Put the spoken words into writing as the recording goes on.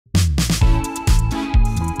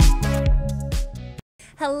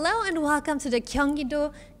Hello and welcome to the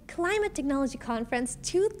Gyeonggi Climate Technology Conference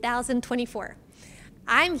 2024.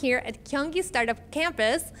 I'm here at Gyeonggi Startup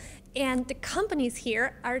Campus, and the companies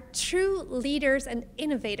here are true leaders and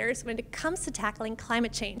innovators when it comes to tackling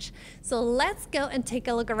climate change. So let's go and take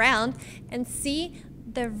a look around and see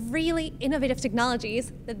the really innovative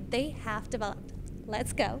technologies that they have developed.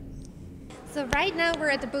 Let's go. So right now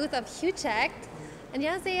we're at the booth of Huject.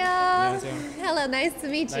 안녕하세요. 안녕하세요. Hello, nice to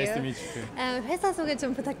meet you. Nice to meet you too. 회사 소개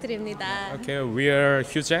좀 부탁드립니다. Okay, we are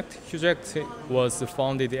Huject. Huject was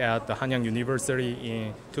founded at the Hanyang University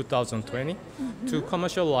in 2020 to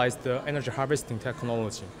commercialize the energy harvesting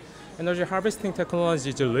technology. Energy harvesting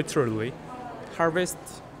technology is literally harvest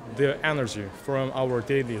the energy from our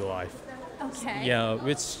daily life. Okay. Yeah,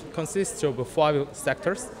 which consists of 5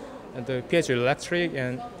 sectors. And the piezoelectric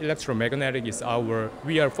and electromagnetic is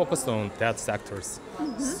we are focused on that sectors.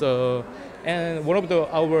 So, and one of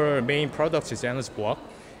our main products is energy block.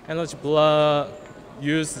 Energy block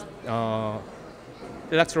use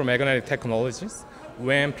electromagnetic technologies.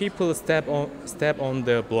 When people step on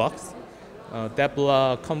the blocks, that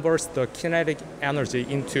block converts the kinetic energy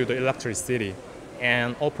into the electricity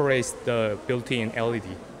and operates the built-in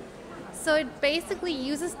LED. So it basically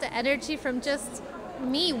uses the energy from just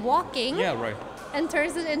me walking, and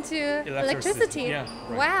turns it into electricity. Yeah,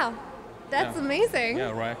 right. Wow, that's amazing. Yeah,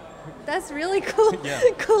 right. That's really cool.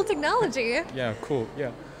 Cool technology. Yeah, cool. Yeah,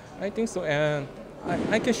 I think so. And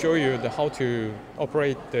I can show you how to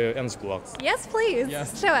operate the energy blocks. Yes, please.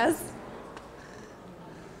 Yes. Show us.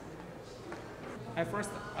 At first,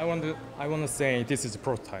 I want to say this is a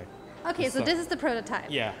prototype. Okay, so this is the prototype.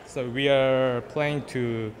 Yeah. So we are planning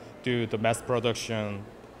to do the mass production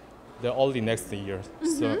the early next year.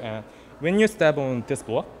 So when you step on this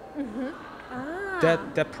block,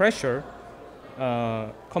 that pressure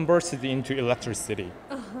converts it into electricity,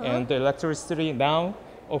 and the electricity now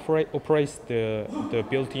operates the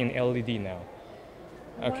built-in LED now.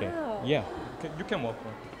 Okay. Wow. Yeah. You can walk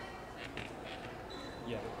on.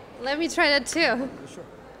 Yeah. Let me try that too. Sure.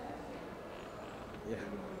 Yeah.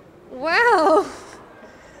 Wow.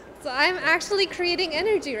 So I'm actually creating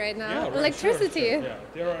energy right now, Yeah, right, electricity. Sure. Yeah,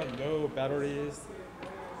 there are no batteries.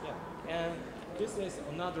 Yeah, and this is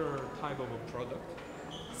another type of a product.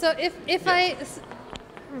 So if I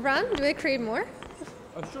run, do I create more?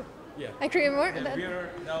 Sure. Yeah. I create more? And we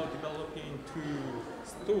are now developing to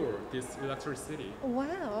store this electricity.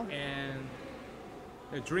 Wow. And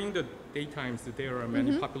during the daytimes, there are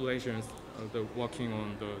many populations walking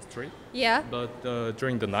on the street. Yeah. But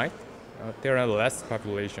during the night, there are less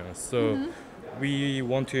populations. So we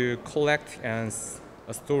want to collect and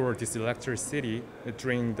store this electricity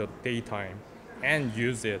during the daytime and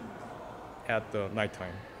use it at the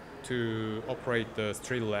nighttime to operate the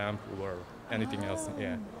street lamp or anything else.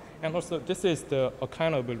 Yeah. And also, this is a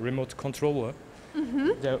kind of a remote controller.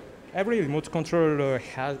 Every remote controller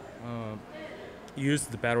has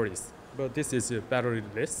used the batteries, but this is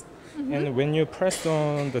batteryless. And when you press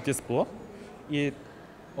on this block, it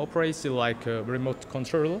operates like a remote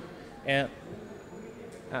controller. And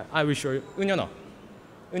I will show you.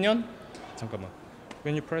 은연? 잠깐만.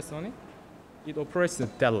 When you press on it, it operates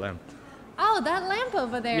that lamp. Oh, that lamp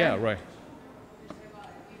over there. Yeah, right.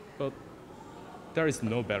 But there is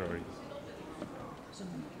no battery.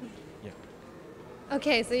 Yeah.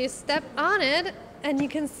 Okay, so you step on it and you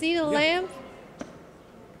can see the lamp.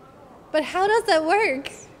 But how does that work?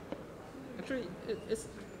 Actually, it's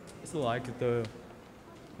like the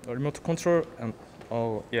remote control and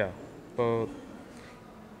but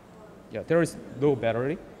there is no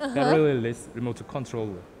battery. Batteryless remote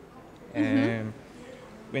controller. And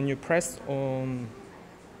when you press on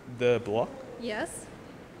the block, Yes.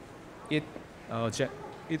 it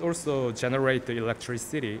also generates the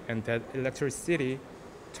electricity, and that electricity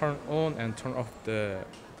turn on and turn off the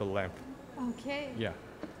lamp. Okay. Yeah.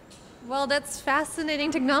 Well, that's fascinating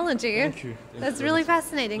technology. Thank you. That's really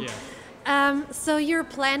fascinating. Yeah. So you're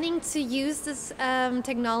planning to use this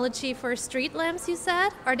technology for street lamps, you said?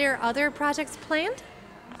 Are there other projects planned?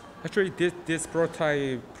 Actually, this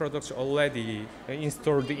prototype products already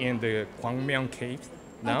installed in the Gwangbyeong caves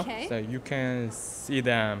now. Okay. So you can see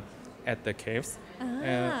them at the caves.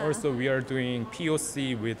 And also, we are doing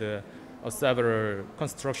POC with several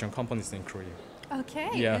construction companies in Korea. Okay.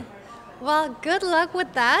 Yeah. Well, good luck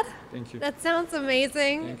with that. Thank you. That sounds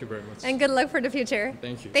amazing. Thank you very much. And good luck for the future.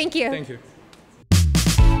 Thank you. Thank you. Thank you.